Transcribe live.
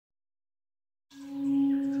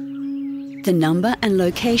The number and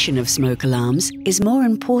location of smoke alarms is more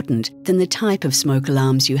important than the type of smoke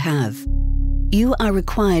alarms you have. You are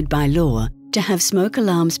required by law to have smoke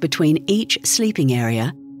alarms between each sleeping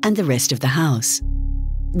area and the rest of the house.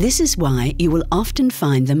 This is why you will often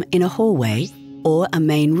find them in a hallway or a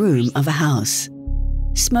main room of a house.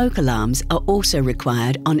 Smoke alarms are also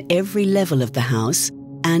required on every level of the house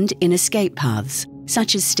and in escape paths,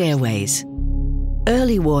 such as stairways.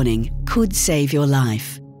 Early warning could save your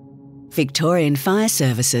life. Victorian Fire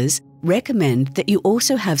Services recommend that you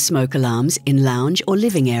also have smoke alarms in lounge or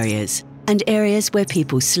living areas and areas where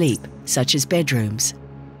people sleep, such as bedrooms.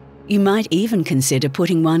 You might even consider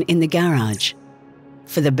putting one in the garage.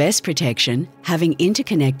 For the best protection, having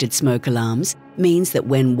interconnected smoke alarms means that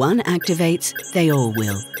when one activates, they all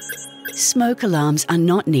will. Smoke alarms are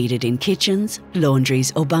not needed in kitchens,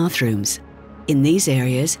 laundries or bathrooms. In these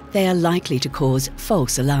areas, they are likely to cause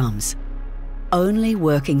false alarms. Only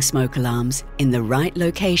working smoke alarms in the right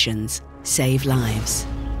locations save lives.